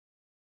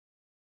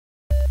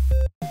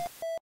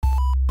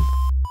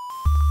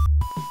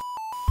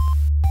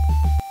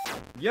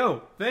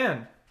Yo,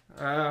 Van.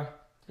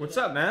 What's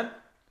up, man?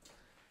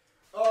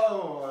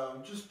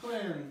 Oh, just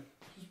playing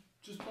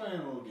a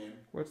little game.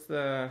 What's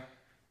the...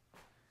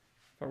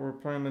 I thought we were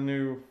playing the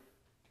new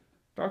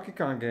Donkey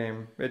Kong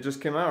game. It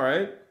just came out,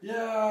 right?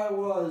 Yeah, I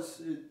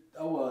was.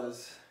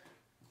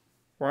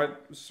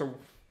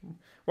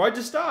 Why'd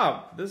you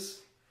stop?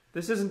 This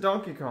isn't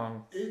Donkey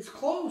Kong. It's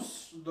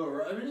close, though,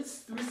 right? I mean, we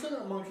still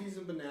got monkeys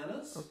and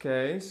bananas.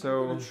 Okay,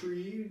 so... In a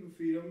tree, you can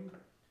feed them.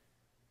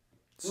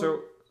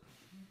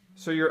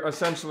 So you're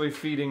essentially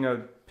feeding a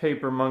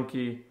paper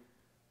monkey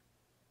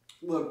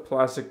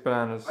plastic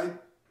bananas.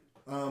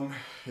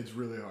 It's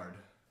really hard.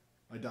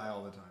 I die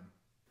all the time.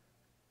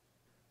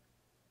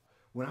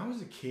 When I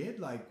was a kid,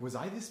 like, was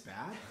I this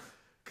bad?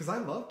 Because I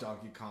loved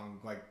Donkey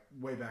Kong, like,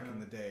 way back in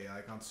the day,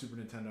 like, on Super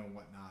Nintendo and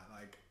whatnot.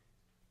 Like,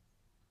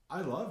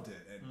 I loved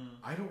it, and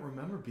I don't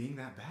remember being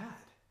that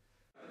bad.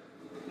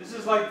 This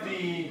is like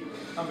the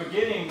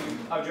beginning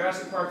of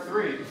Jurassic Park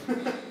 3.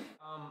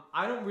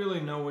 I don't really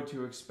know what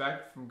to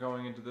expect from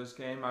going into this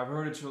game. I've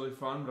heard it's really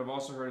fun, but I've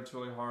also heard it's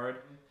really hard.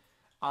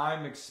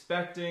 I'm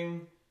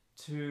expecting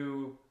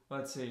to,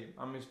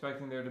 I'm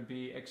expecting there to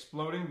be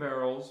exploding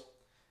barrels.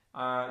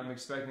 I'm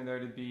expecting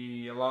there to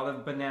be a lot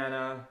of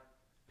banana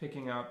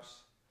picking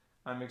ups.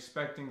 I'm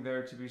expecting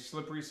there to be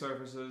slippery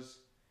surfaces.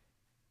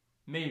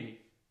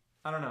 Maybe.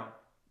 I don't know.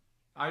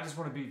 I just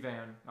want to beat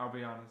Van, I'll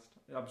be honest.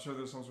 I'm sure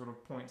there's some sort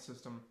of point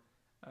system.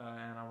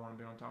 And I want to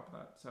be on top of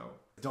that, so...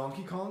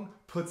 Donkey Kong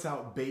puts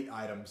out bait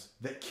items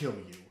that kill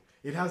you.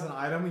 It has an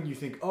item and you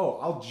think, oh,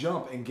 I'll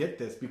jump and get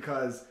this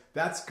because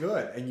that's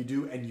good. And you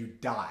do, and you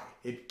die.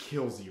 It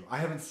kills you. I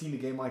haven't seen a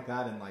game like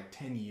that in like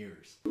 10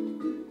 years. He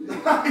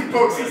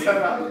pokes his head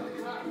out.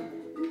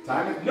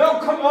 Time it. No,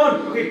 come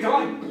on! Okay,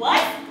 Don.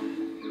 What?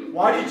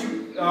 Why did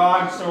you... Oh,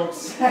 I'm so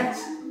upset.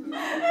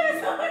 I'm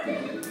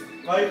sorry.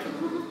 Like,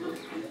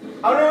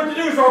 I don't know what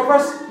to do, so I'll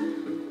press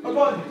a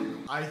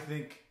button. I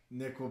think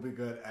Nick will be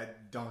good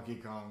at Donkey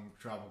Kong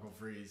Tropical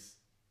Freeze.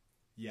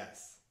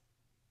 Yes.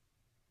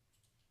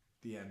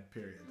 The end,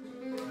 period.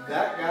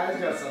 That guy's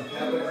got some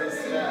pep in his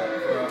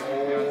step for an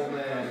old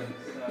man.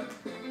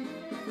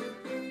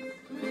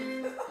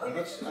 I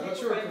thought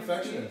you were a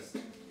perfectionist.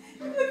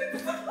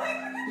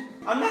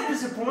 I'm not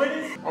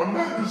disappointed.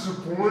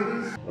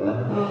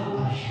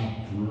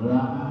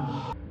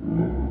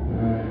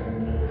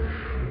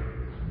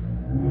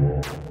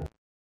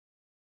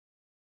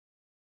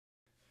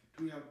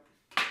 Do we have...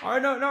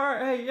 Alright, no, all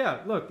right, hey, yeah,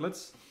 look,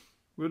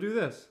 we'll do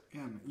this.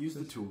 Yeah, use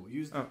the tool.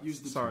 Use the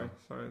sorry, tool.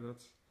 sorry,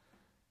 that's,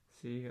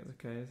 see,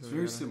 okay. So it's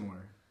very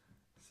similar.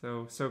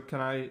 So can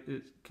I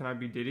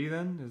be Diddy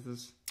then? Is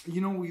this?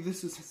 You know,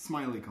 this is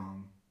Smiley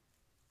Kong.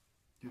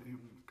 Yeah,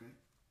 okay.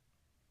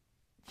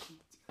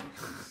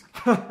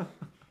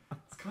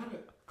 It's kind of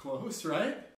close, right?